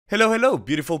Hello,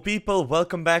 beautiful people,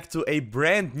 welcome back to a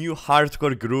brand new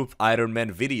hardcore group Ironman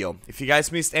video. If you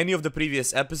guys missed any of the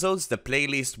previous episodes, the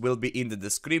playlist will be in the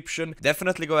description.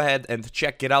 Definitely go ahead and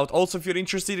check it out. Also, if you're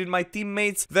interested in my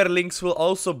teammates, their links will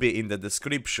also be in the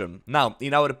description. Now,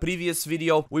 in our previous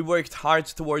video, we worked hard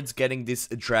towards getting this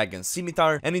dragon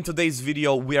scimitar, and in today's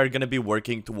video, we are gonna be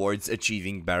working towards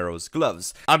achieving Barrow's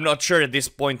gloves. I'm not sure at this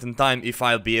point in time if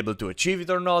I'll be able to achieve it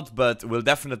or not, but we'll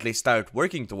definitely start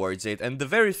working towards it, and the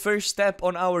very first step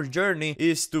on our journey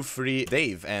is to free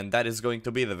Dave, and that is going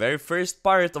to be the very first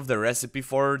part of the recipe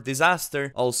for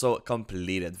disaster, also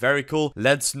completed. Very cool.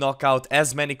 Let's knock out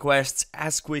as many quests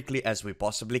as quickly as we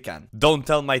possibly can. Don't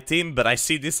tell my team, but I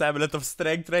see this amulet of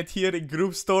strength right here in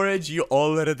group storage. You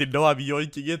already know I'm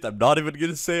yoinking it. I'm not even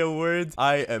gonna say a word.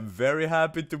 I am very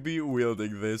happy to be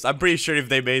wielding this. I'm pretty sure if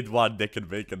they made one, they can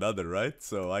make another, right?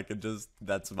 So I can just...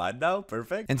 that's mine now.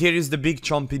 Perfect. And here is the big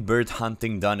chompy bird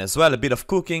hunting done as well. A bit of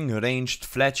cooking, ranged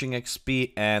fletching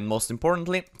XP, and most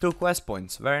importantly 2 quest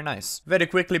points. Very nice. Very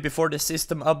quickly before the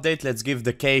system update, let's give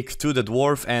the cake to the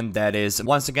dwarf, and that is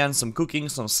once again some cooking,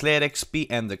 some slayer XP,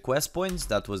 and the quest points.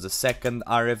 That was the second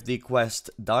RFD quest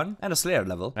done, and a slayer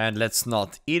level. And let's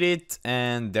not eat it,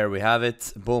 and there we have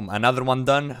it. Boom, another one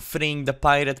done, freeing the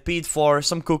pirate Pete for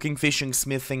some cooking, fishing,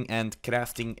 smithing, and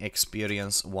crafting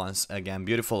experience once again.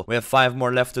 Beautiful. We have 5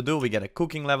 more left to do. We get a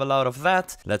cooking level out of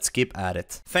that. Let's keep at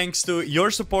it. Thanks to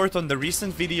your support on the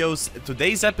recent videos,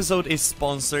 today's episode is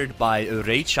sponsored by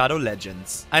Raid Shadow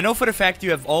Legends. I know for a fact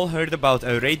you have all heard about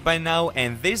Raid by now,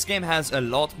 and this game has a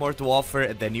lot more to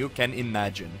offer than you can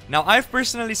imagine. Now, I've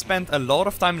personally spent a lot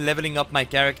of time leveling up my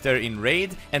character in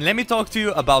Raid, and let me talk to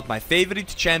you about my favorite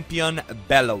champion,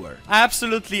 Bellower. I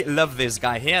absolutely love this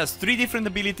guy. He has 3 different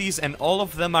abilities and all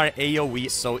of them are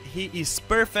AoE, so he is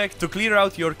perfect to clear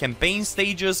out your campaign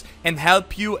stages and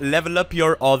help you level up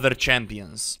your other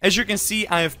champions. As you can see,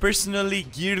 I have personally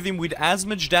geared him with as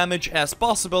much damage as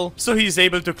possible, so he's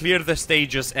able to clear the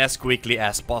stages as quickly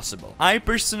as possible. I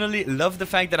personally love the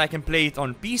fact that I can play it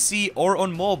on PC or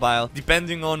on mobile,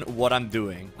 depending on what I'm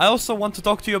doing. I also want to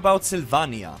talk to you about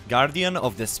Sylvania, Guardian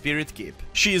of the Spirit Keep.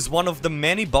 She is one of the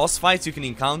many boss fights you can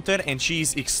encounter, and she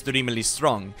is extremely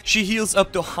strong. She heals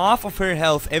up to half of her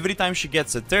health every time she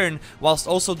gets a turn, whilst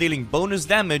also dealing bonus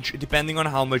damage depending on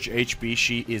how much HP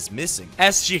she is missing.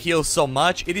 As she heals so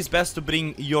much, it is best to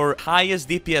bring your highest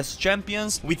DPS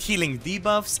champions with healing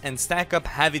debuffs and stack up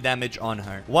heavy damage on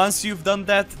her. Once you've done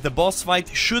that, the boss fight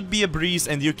should be a breeze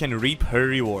and you can reap her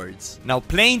rewards. Now,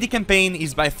 playing the campaign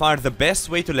is by far the best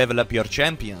way to level up your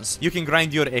champions. You can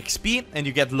grind your XP and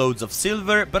you get loads of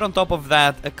silver, but on top of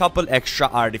that, a couple extra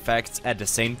artifacts at the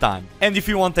same time. And if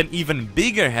you want an even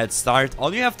bigger head start,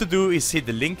 all you have to do is hit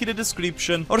the link in the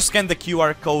description or scan the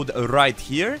QR code right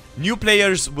here. New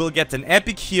players will get an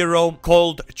epic hero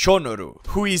called Chonoru,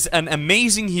 who is an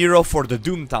amazing hero for the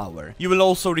Doom Tower. You will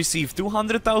also receive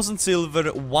 200,000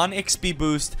 silver, 1 XP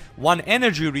boost, 1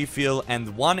 energy refill,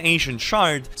 and 1 ancient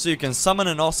shard, so you can summon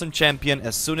an awesome champion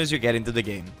as soon as you get into the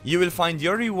game. You will find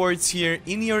your rewards here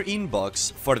in your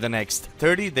inbox for the next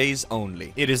 30 days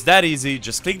only. It is that easy.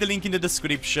 Just click the link in the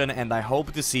description and I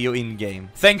hope to see you in game.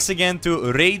 Thanks again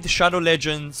to Raid Shadow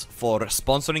Legends for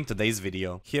sponsoring today's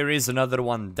video. Here is another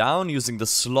one down, using the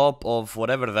slop of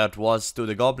whatever that was to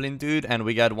the goblin dude, and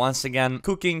we got once again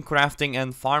cooking, crafting,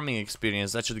 and farming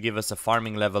experience. That should give us a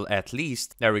farming level at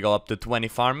least. There we go, up to 20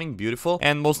 farming. Beautiful.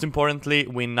 And most importantly,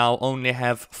 we now only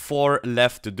have 4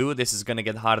 left to do. This is gonna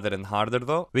get harder and harder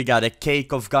though. We got a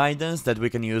cake of guidance that we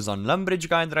can use on Lumbridge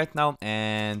Guide right now,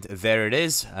 and there it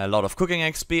is. A lot of cooking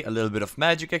XP, a little bit of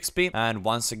magic XP, and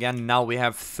once again now we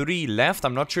have 3 left.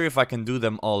 I'm not sure if I can do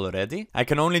them already. I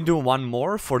can only do 1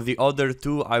 more. For the other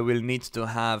 2 I will need to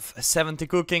have 70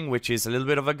 cooking, which is a little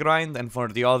bit of a grind, and for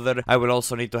the other I will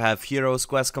also need to have Heroes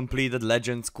quest completed,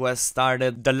 Legends quest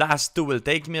started. The last 2 will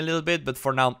take me a little bit, but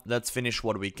for now let's finish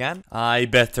what we can. I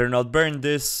better not burn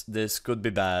this. This could be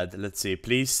bad. Let's see,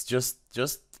 please just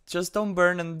don't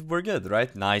burn and we're good,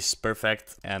 right? Nice,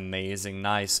 perfect, amazing,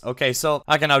 nice. Okay, so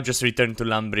I can now just return to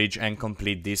Lumbridge and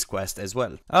complete this quest as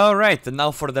well. Alright, and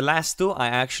now for the last 2, I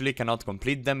actually cannot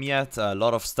complete them yet. A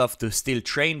lot of stuff to still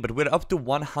train, but we're up to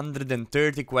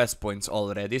 130 quest points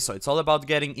already, so it's all about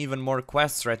getting even more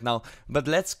quests right now. But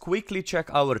let's quickly check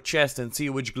our chest and see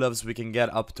which gloves we can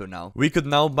get up to now. We could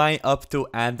now buy up to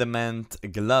adamant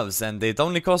gloves, and it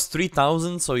only cost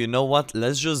 3,000, so you know what?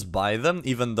 Let's just buy them,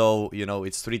 even though, you know,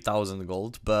 it's 3,000 3000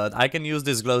 gold, but I can use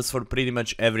these gloves for pretty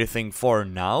much everything for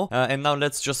now. And now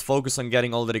let's just focus on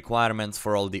getting all the requirements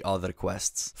for all the other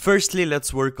quests. Firstly,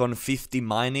 let's work on 50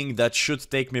 mining. That should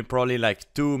take me probably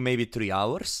like 2, maybe 3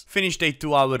 hours. Finished a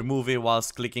 2-hour movie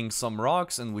whilst clicking some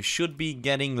rocks, and we should be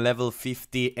getting level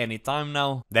 50 anytime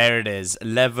now. There it is,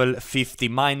 level 50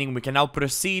 mining. We can now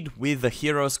proceed with the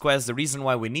heroes quest. The reason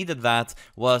why we needed that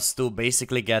was to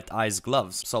basically get ice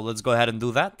gloves. So let's go ahead and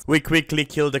do that. We quickly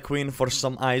kill the queen for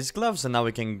some ice gloves, and now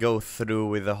we can go through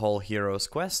with the whole heroes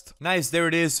quest. Nice, there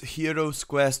it is, heroes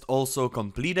quest also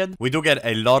completed. We do get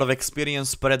a lot of experience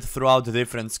spread throughout the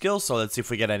different skills, so let's see if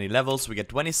we get any levels. We get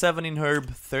 27 in herb,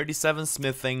 37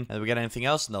 smithing, and we get anything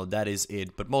else? No, that is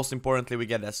it. But most importantly, we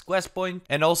get a quest point,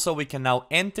 and also we can now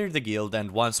enter the guild,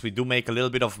 and once we do make a little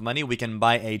bit of money, we can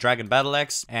buy a dragon battle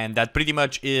axe, and that pretty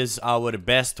much is our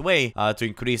best way to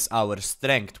increase our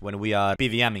strength when we are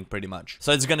PVMing pretty much.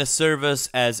 So it's gonna serve us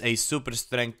as a super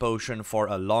strength potion for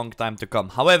a long time to come.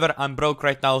 However, I'm broke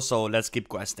right now, so let's keep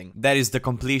questing. That is the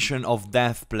completion of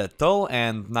Death Plateau,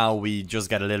 and now we just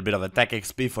get a little bit of attack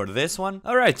XP for this one.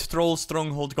 Alright, Troll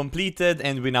Stronghold completed,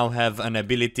 and we now have an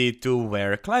ability to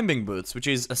wear climbing boots, which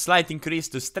is a slight increase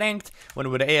to strength. When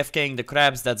we're AFKing the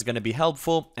crabs, that's gonna be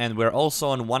helpful, and we're also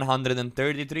on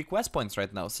 133 quest points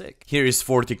right now. Sick. Here is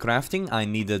 40 crafting. I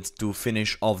needed to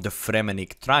finish off the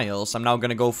Fremenic trials. I'm now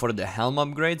gonna go for the helm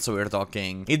upgrade, so we're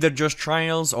talking either just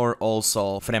trials or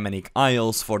also Fremenic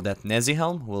Isles for that Nezi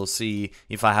helm. We'll see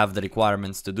if I have the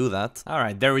requirements to do that.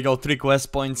 Alright, there we go, 3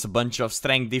 quest points, a bunch of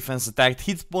strength, defense, attack,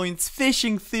 hit points,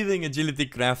 fishing, thieving, agility,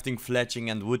 crafting,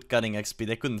 fletching, and woodcutting XP.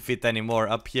 They couldn't fit any more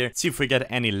up here. See if we get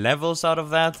any levels out of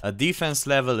that. A defense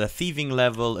level, a thieving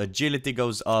level, agility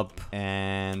goes up,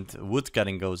 and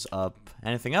woodcutting goes up.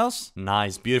 Anything else?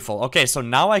 Nice, beautiful. Okay, so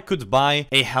now I could buy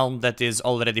a helm that is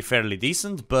already fairly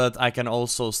decent, but I can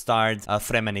also start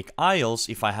Fremenic Isles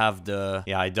if I have the...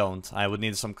 Yeah, I don't. I would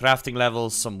need some crafting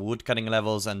levels, some woodcutting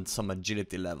levels, and some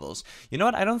agility levels. You know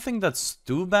what? I don't think that's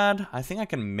too bad. I think I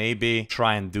can maybe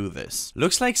try and do this.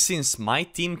 Looks like since my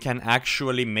team can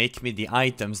actually make me the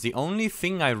items, the only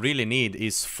thing I really need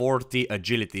is 40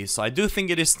 agility. So I do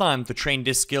think it is time to train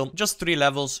this skill. Just 3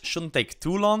 levels, shouldn't take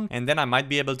too long, and then I might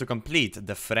be able to complete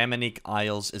the Fremenic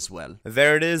Isles as well.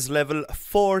 There it is, level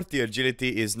 40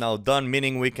 agility is now done,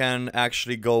 meaning we can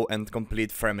actually go and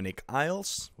complete Fremenic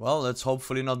Isles. Well, let's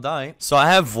hopefully not die. So I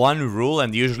have one rule,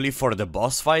 and usually for the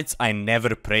boss fights, I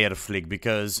never prayer flick,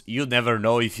 because you never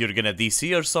know if you're gonna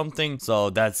DC or something. So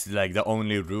that's like the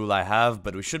only rule I have,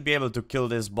 but we should be able to kill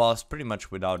this boss pretty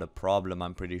much without a problem,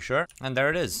 I'm pretty sure. And there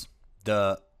it is.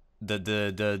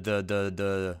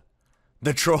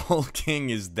 The Troll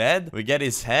King is dead. We get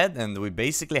his head, and we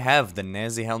basically have the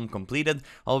Nezi helm completed.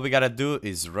 All we gotta do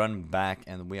is run back,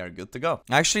 and we are good to go.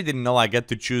 I actually didn't know I get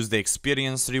to choose the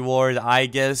experience reward. I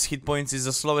guess hit points is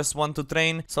the slowest one to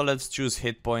train, so let's choose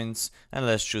hit points, and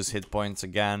let's choose hit points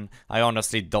again. I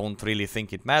honestly don't really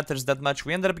think it matters that much.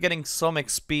 We ended up getting some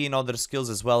XP in other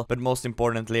skills as well, but most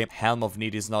importantly, Helm of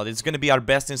Need is not. It's gonna be our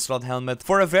best in slot helmet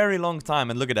for a very long time,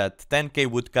 and look at that. 10k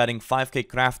woodcutting, 5k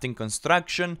crafting,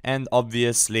 construction, and obviously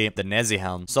the Nezi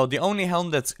helm. So the only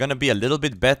helm that's gonna be a little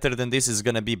bit better than this is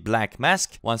gonna be Black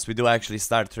Mask once we do actually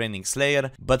start training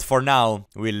Slayer, but for now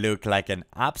we look like an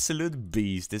absolute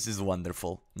beast. This is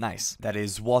wonderful. Nice. That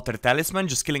is Water Talisman,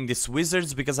 just killing these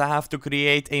wizards because I have to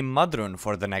create a mud rune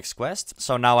for the next quest.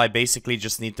 So now I basically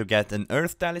just need to get an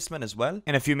Earth Talisman as well,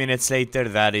 and a few minutes later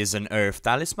that is an Earth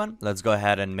Talisman. Let's go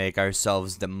ahead and make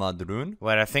ourselves the mud rune,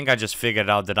 where I think I just figured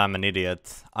out that I'm an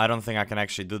idiot. I don't think I can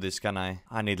actually do this, can I?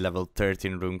 I need level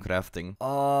 13 rune crafting.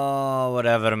 Oh,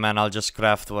 whatever, man. I'll just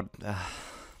craft what...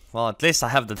 well, at least I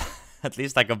have the... At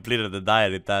least I completed the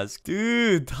diary task.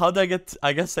 Dude, how do I get...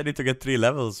 I guess I need to get 3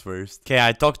 levels first. Okay,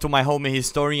 I talked to my homie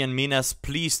Historian Minas.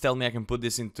 Please tell me I can put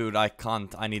this into... I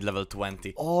can't. I need level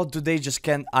 20. Oh, do they just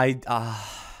can't...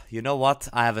 You know what?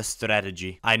 I have a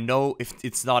strategy. I know if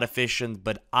it's not efficient,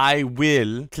 but I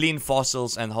will clean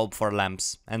fossils and hope for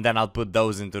lamps. And then I'll put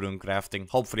those into rune crafting.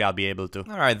 Hopefully I'll be able to.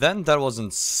 Alright then, that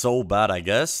wasn't so bad, I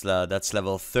guess. That's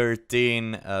level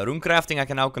 13. Rune crafting, I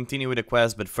can now continue with the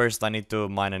quest, but first I need to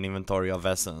mine an inventory of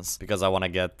essence. Because I want to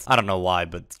get... I don't know why,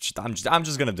 but I'm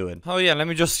just gonna do it. Oh yeah, let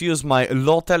me just use my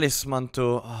low talisman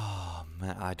to... Oh,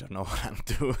 man, I don't know what I'm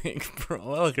doing, bro.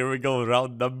 Well, here we go,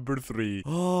 round number 3.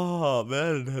 Oh,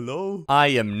 man, hello? I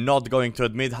am not going to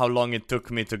admit how long it took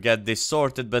me to get this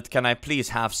sorted, but can I please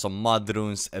have some mud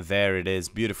runes? There it is,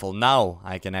 beautiful. Now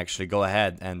I can actually go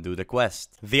ahead and do the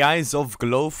quest. The Eyes of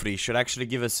Glowfree should actually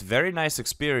give us very nice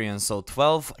experience, so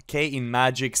 12k in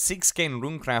magic, 6k in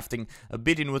rune crafting, a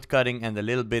bit in woodcutting, and a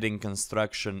little bit in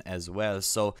construction as well.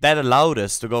 So that allowed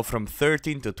us to go from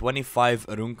 13 to 25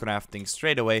 rune crafting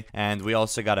straight away, and we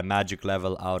also got a magic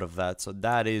level out of that, so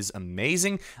that is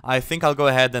amazing. I think I'll go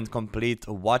ahead and complete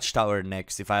Watchtower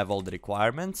next if I have all the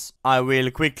requirements. I will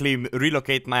quickly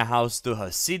relocate my house to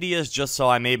Hasidius just so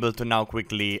I'm able to now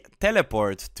quickly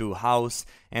teleport to house,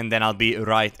 and then I'll be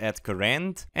right at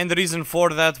Korend. And the reason for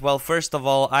that, well, first of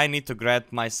all, I need to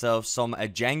grant myself some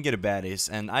Jangir berries,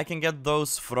 and I can get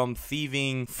those from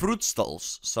thieving fruit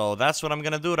stalls. So that's what I'm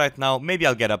gonna do right now. Maybe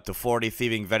I'll get up to 40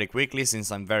 thieving very quickly since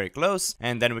I'm very close,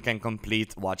 and then we can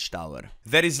complete Watchtower.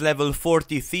 There is level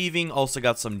 40 thieving, also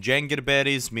got some Jangir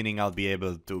berries, meaning I'll be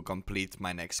able to complete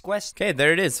my next quest. Okay,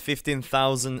 there it is,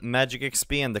 15,000 magic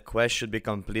XP, and the quest should be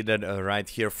completed right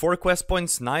here. 4 quest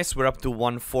points, nice, we're up to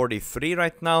 143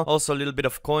 right now. Also a little bit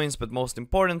of coins, but most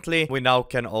importantly, we now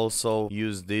can also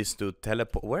use this to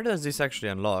teleport. Where does this actually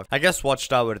unlock? I guess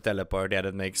Watchtower teleport, yeah,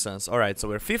 that makes sense. Alright, so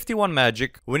we're 51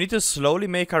 magic. We need to slowly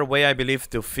make our way, I believe,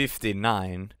 to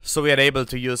 59. So we are able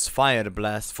to use Fire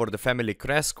Blast for the Family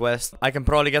Crest quest. I can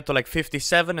probably get to like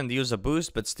 57 and use a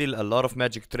boost, but still a lot of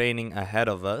magic training ahead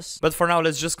of us. But for now,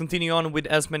 let's just continue on with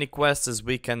as many quests as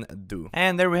we can do.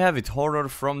 And there we have it. Horror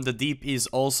from the Deep is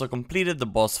also completed. The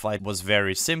boss fight was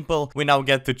very simple. We now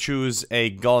get to choose a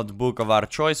god book of our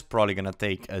choice, probably gonna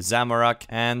take a Zamorak,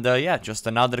 and yeah, just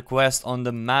another quest on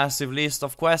the massive list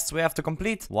of quests we have to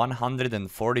complete.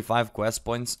 145 quest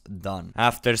points done.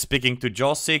 After speaking to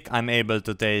Josik, I'm able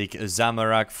to take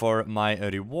Zamorak for my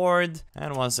reward,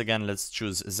 and once again let's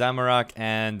choose Zamorak,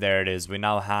 and there it is. We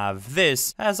now have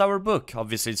this as our book.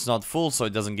 Obviously it's not full, so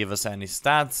it doesn't give us any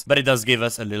stats, but it does give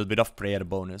us a little bit of prayer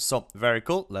bonus, so very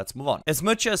cool. Let's move on. As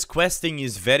much as questing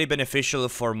is very beneficial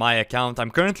for my account, I'm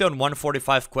currently on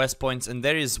 145 quest points, and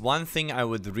there is one thing I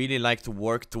would really like to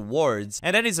work towards,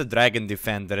 and that is a Dragon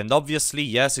Defender. And obviously,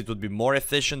 yes, it would be more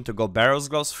efficient to go Barrow's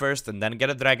Gloves first and then get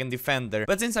a Dragon Defender,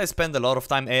 but since I spend a lot of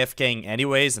time AFKing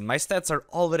anyways, and my stats are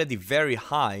already very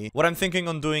high, what I'm thinking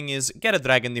on doing is get a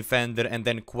Dragon Defender and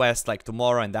then quest like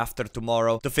tomorrow and after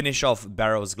tomorrow to finish off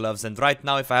Barrow's Gloves. And right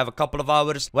now, if I have a couple of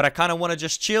hours where I kind of want to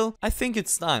just chill, I think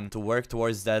it's time to work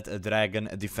towards that Dragon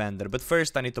Defender. But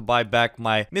first, I need to buy back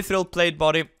my Mithril Plate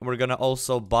Body. We're gonna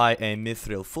also buy a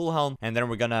Mithril Full Helm, and then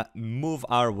we're gonna move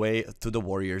our way to the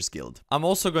Warriors Guild. I'm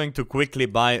also going to quickly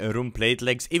buy a Rune Plate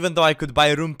Legs, even though I could buy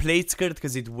a Rune Plate Skirt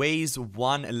because it weighs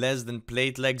 1 less than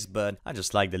Plate Legs, but I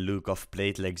just like the look of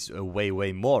Plate Legs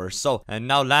way more. So, and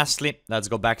now lastly, let's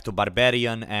go back to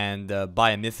Barbarian and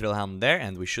buy a Mithril Helm there,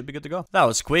 and we should be good to go. That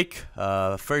was quick.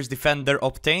 First Defender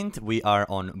obtained. We are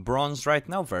on Bronze right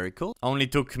now, very cool. Only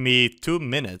took me 2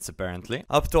 minutes apparently.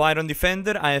 Up to Iron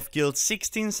Defender, I have killed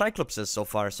 16 Cyclopses so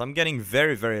far, so I'm getting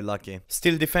very lucky.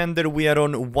 Steel Defender, we are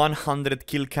on 100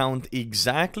 kill count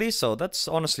exactly, so that's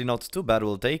honestly not too bad,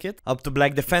 we'll take it. Up to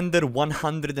Black Defender,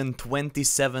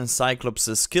 127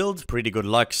 Cyclopses killed. Pretty good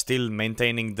luck, still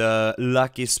maintaining the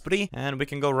lucky spree, and we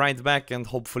can go right back and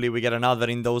hopefully we get another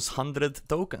in those 100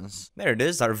 tokens. There it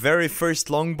is, our very first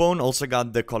Longbone. Also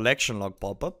got the collection log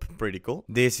pop-up, pretty cool.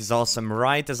 This is awesome.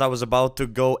 Right as I was about to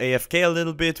go AFK a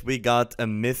little bit, we got a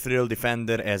Mithril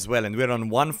Defender as well, and we're on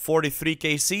 143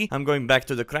 KC. I'm going back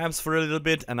to the crabs for a little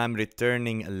bit and I'm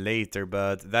returning later,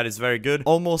 but that is very good.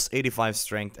 Almost 85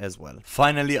 strength as well.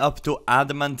 Finally up to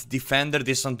Adamant Defender.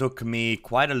 This one took me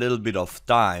quite a little bit of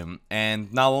time,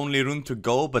 and now only rune to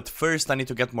go, but first I need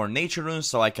to get more nature runes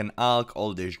so I can alch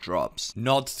all these drops.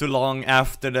 Not too long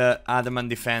after the Adamant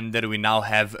Defender, we now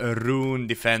have a Rune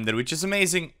Defender, which is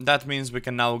amazing. That means we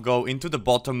can now go into the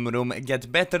bottom room,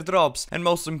 get better drops, and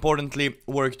most importantly,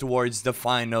 work towards the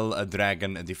final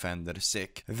Dragon Defender.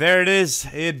 Sick. There it is.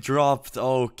 It dropped.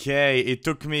 Okay. It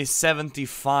took me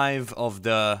 75 of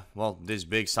the, well, these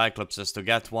big Cyclopses to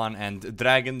get one, and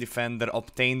Dragon Defender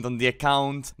obtained on the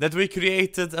account that we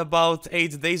created about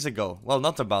 8 days ago. Well,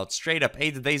 not about, straight up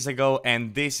 8 days ago,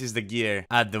 and this is the gear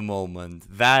at the moment.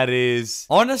 That is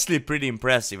honestly pretty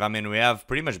impressive. I mean, we have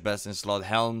pretty much best in slot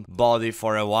helm, body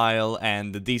for a while,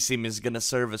 and the D-Sim is gonna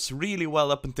serve us really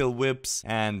well up until whips,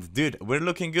 and dude, we're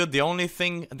looking good. The only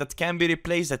thing that can be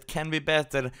replaced, that can be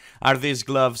better, are these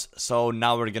gloves, so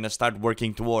now we're gonna start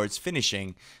working towards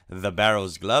finishing the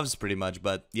Barrow's Gloves pretty much.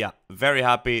 But yeah, very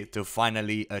happy to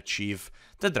finally achieve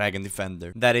the Dragon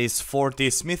Defender. That is 40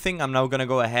 smithing. I'm now gonna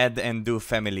go ahead and do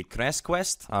Family Crest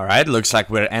quest. Alright, looks like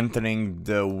we're entering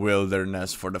the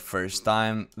wilderness for the first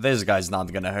time. This guy's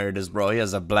not gonna hurt us, bro. He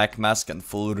has a black mask and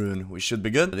full rune. We should be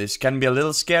good. This can be a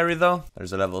little scary though.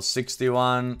 There's a level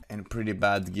 61 and pretty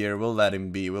bad gear. We'll let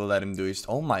him be. We'll let him do his...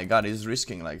 Oh my god, he's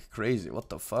risking like crazy. What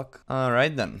the fuck?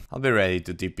 Alright then. I'll be ready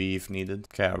to TP if needed.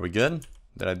 Okay, are we good?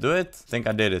 Did I do it? I think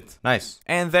I did it. Nice.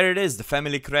 And there it is. The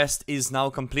family crest is now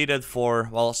completed for,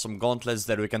 well, some gauntlets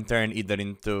that we can turn either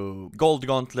into gold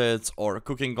gauntlets or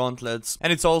cooking gauntlets.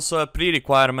 And it's also a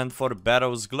pre-requirement for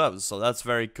Barrow's gloves. So that's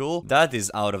very cool. That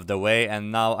is out of the way.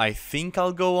 And now I think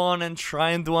I'll go on and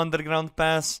try and do underground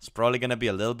pass. It's probably gonna be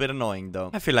a little bit annoying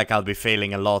though. I feel like I'll be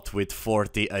failing a lot with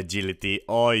 40 agility.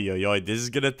 Oi, oi, oi. This is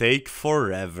gonna take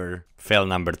forever. Fail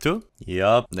number 2.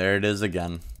 Yup. There it is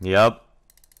again. Yup.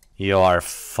 You are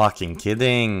fucking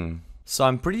kidding. So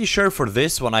I'm pretty sure for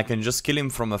this one I can just kill him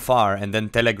from afar and then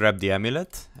telegrab the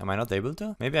amulet. Am I not able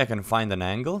to? Maybe I can find an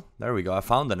angle. There we go, I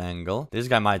found an angle. This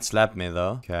guy might slap me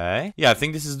though. Okay. Yeah, I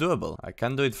think this is doable. I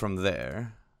can do it from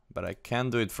there, but I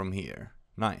can't do it from here.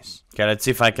 Nice. Okay, let's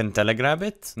see if I can telegrab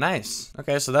it. Nice.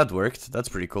 Okay, so that worked. That's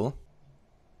pretty cool.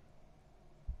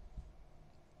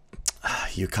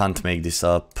 You can't make this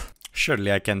up.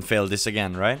 Surely I can fail this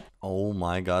again, right? Oh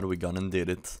my god, we gone and did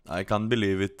it. I can't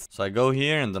believe it. So I go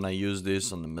here and then I use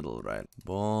this on the middle, right?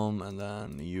 Boom, and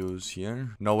then use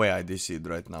here. No way I DC'd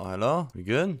right now. Hello? We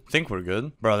good? I think we're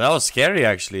good. Bro, that was scary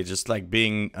actually. Just like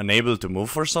being unable to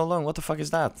move for so long. What the fuck is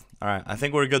that? Alright, I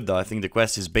think we're good though. I think the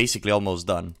quest is basically almost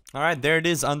done. Alright, there it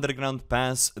is. Underground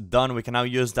pass done. We can now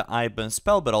use the Iron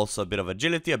spell, but also a bit of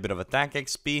agility, a bit of attack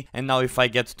XP. And now if I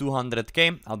get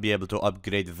 200k, I'll be able to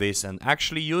upgrade this and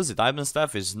actually use it. Iron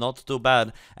staff is not too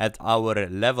bad at our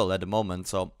level at the moment,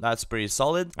 so that's pretty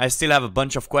solid. I still have a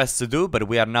bunch of quests to do, but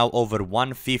we are now over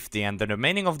 150 and the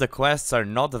remaining of the quests are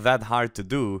not that hard to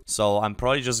do, so I'm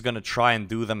probably just gonna try and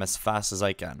do them as fast as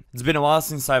I can. It's been a while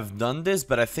since I've done this,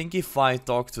 but I think if I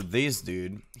talk to this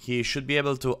dude, he should be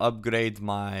able to upgrade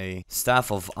my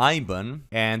Staff of Iban,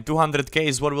 and 200k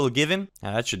is what we'll give him.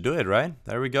 And that should do it, right?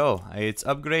 There we go. It's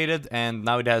upgraded, and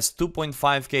now it has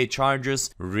 2.5k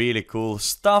charges. Really cool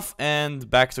stuff, and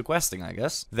back to questing, I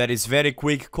guess. That is very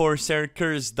quick Corsair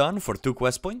curse done for 2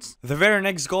 quest points. The very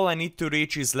next goal I need to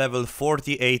reach is level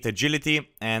 48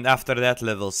 agility, and after that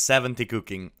level 70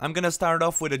 cooking. I'm gonna start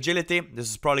off with agility.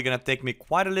 This is probably gonna take me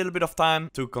quite a little bit of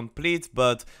time to complete,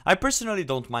 but I personally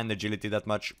don't mind agility that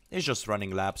much. It's just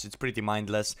running laps. It's pretty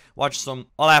mindless.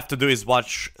 All I have to do is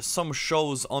watch some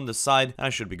shows on the side and I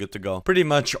should be good to go. Pretty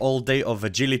much all day of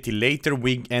agility later,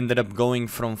 we ended up going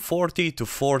from 40 to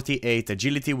 48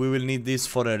 agility. We will need this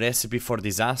for a recipe for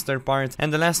disaster part.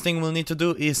 And the last thing we'll need to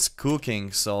do is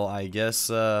cooking. So I guess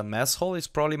mess hall is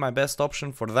probably my best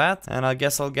option for that. And I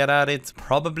guess I'll get at it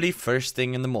probably first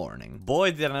thing in the morning.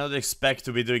 Boy, did I not expect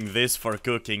to be doing this for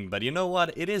cooking. But you know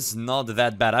what? It is not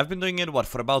that bad. I've been doing it, what,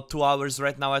 for about 2 hours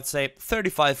right now, I'd say.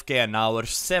 35k an hour,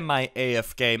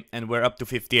 semi-AFK, and we're up to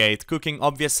 58. Cooking,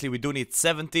 obviously, we do need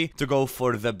 70 to go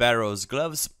for the Barrow's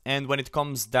gloves. And when it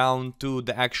comes down to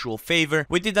the actual favor,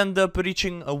 we did end up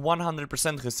reaching a 100%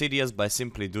 Hasidias by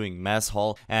simply doing mess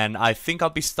hall. And I think I'll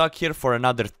be stuck here for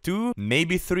another 2,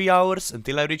 maybe 3 hours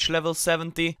until I reach level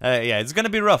 70. Yeah, it's gonna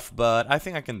be rough, but I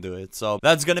think I can do it. So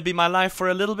that's gonna be my life for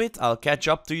a little bit. I'll catch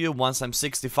up to you once I'm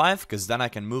 65, because then I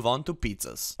can move on to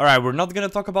pizzas. Alright, we're not gonna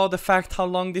talk about the fact how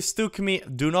long this took me.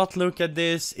 Do not look at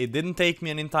this. It didn't take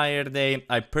me an entire day.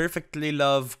 I perfectly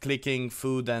love clicking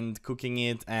food and cooking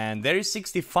it, and there is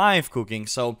 65 cooking,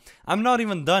 so I'm not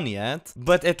even done yet.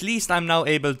 But at least I'm now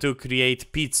able to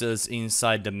create pizzas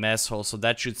inside the mess hall, so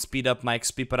that should speed up my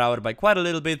XP per hour by quite a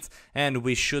little bit, and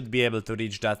we should be able to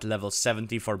reach that level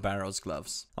 70 for Barrow's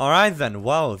gloves. Alright then,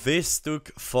 wow, this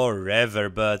took forever,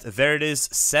 but there it is,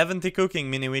 70 cooking,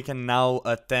 meaning we can now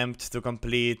attempt to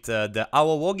complete the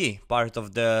awawogi part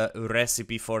of the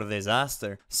recipe for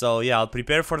disaster. So yeah, I'll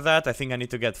prepare for that. I think I need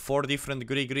to get 4 different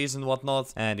grigris and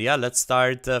whatnot, and yeah, let's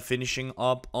start finishing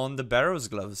up on the Barrow's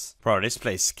gloves. Bro, this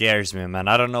place scares me, man.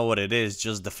 I don't know what it is,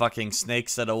 just the fucking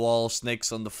snakes at the wall,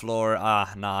 snakes on the floor.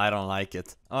 Nah, I don't like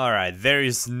it. Alright, there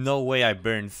is no way I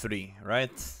burned 3,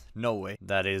 right? No way.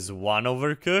 That is 1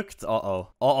 overcooked.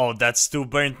 Uh-oh, that's 2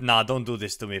 burnt. Nah, don't do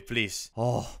this to me, please.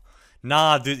 Oh,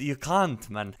 nah, dude, you can't,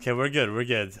 man. Okay, we're good, we're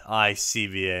good. I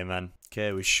CBA, man.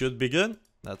 Okay, we should be good.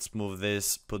 Let's move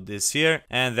this, put this here,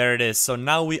 and there it is. So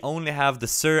now we only have the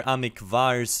ceramic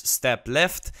vase step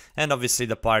left, and obviously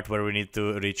the part where we need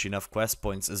to reach enough quest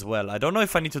points as well. I don't know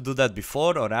if I need to do that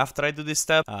before or after I do this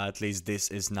step. At least this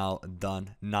is now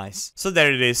done. Nice. So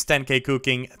there it is, 10k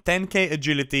cooking, 10k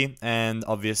agility, and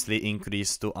obviously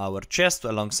increase to our chest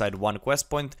alongside 1 quest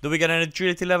point. Do we get an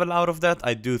agility level out of that?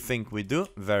 I do think we do.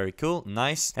 Very cool.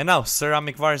 Nice. And now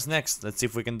ceramic vase next. Let's see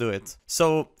if we can do it.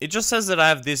 So it just says that I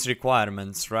have these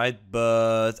requirements, right?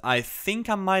 But I think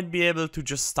I might be able to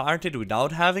just start it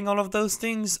without having all of those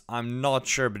things. I'm not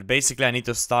sure, but basically I need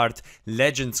to start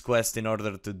Legends quest in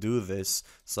order to do this.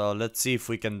 So let's see if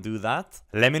we can do that.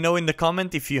 Let me know in the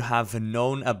comment if you have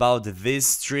known about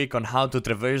this trick on how to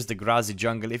traverse the grassy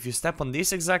jungle. If you step on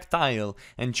this exact tile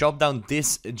and chop down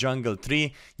this jungle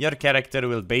tree, your character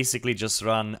will basically just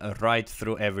run right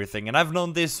through everything. And I've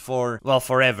known this for, well,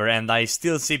 forever, and I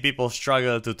still see people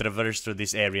struggle to traverse through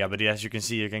this area, but as you can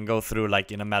see, you can go through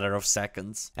like in a matter of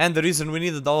seconds. And the reason we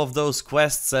needed all of those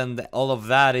quests and all of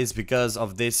that is because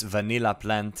of this vanilla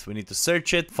plant. We need to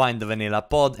search it, find the vanilla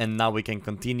pod, and now we can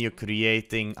continue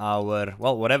creating our,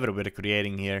 well, whatever we're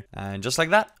creating here. And just like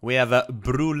that, we have a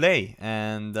brulee,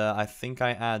 and I think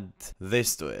I add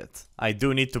this to it. I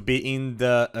do need to be in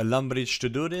the lumbridge to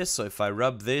do this, so if I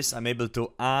rub this, I'm able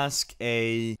to ask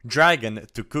a dragon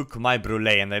to cook my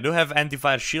brulee, and I do have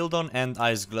anti-fire shield on and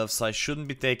ice gloves, so I shouldn't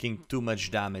be taking too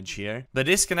much damage here. But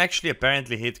this can actually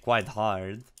apparently hit quite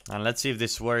hard. And let's see if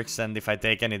this works, and if I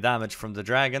take any damage from the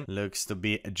dragon. Looks to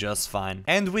be just fine.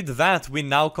 And with that, we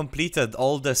now completed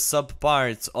all the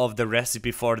sub-parts of the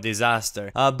recipe for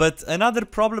disaster. But another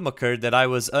problem occurred that I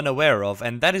was unaware of,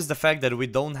 and that is the fact that we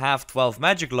don't have 12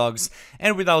 magic logs,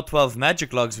 and without 12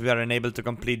 magic logs, we are unable to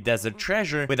complete Desert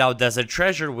Treasure. Without Desert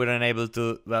Treasure, we're unable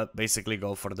to, well, basically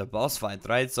go for the boss fight,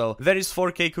 right? So there is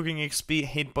 4k cooking XP,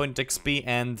 hit point XP,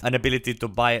 and an ability to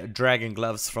buy dragon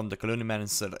gloves from the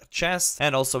Clunimancer chest,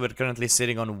 and also we're currently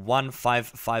sitting on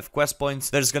 155 quest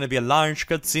points. There's gonna be a large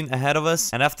cutscene ahead of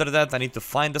us, and after that I need to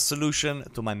find a solution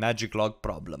to my magic log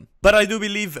problem. But I do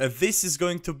believe this is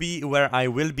going to be where I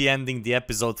will be ending the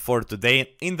episode for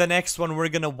today. In the next one, we're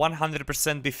gonna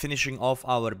 100% be finishing off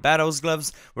our Barrows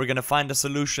gloves. We're gonna find a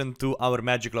solution to our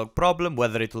magic log problem,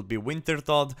 whether it will be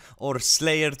Wintertod or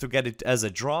Slayer to get it as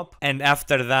a drop. And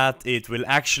after that, it will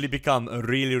actually become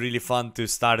really fun to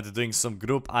start doing some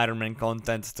group Ironman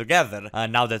content together.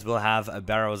 Now that we'll have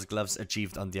Barrows gloves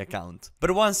achieved on the account.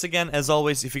 But once again, as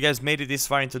always, if you guys made it this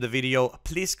far into the video,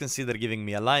 please consider giving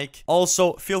me a like.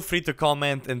 Also, feel free to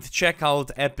comment and check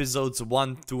out episodes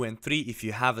 1, 2, and 3 if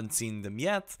you haven't seen them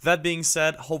yet. That being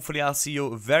said, hopefully I'll see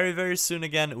you very soon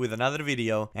again with another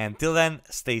video. Until then,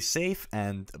 stay safe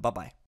and bye-bye.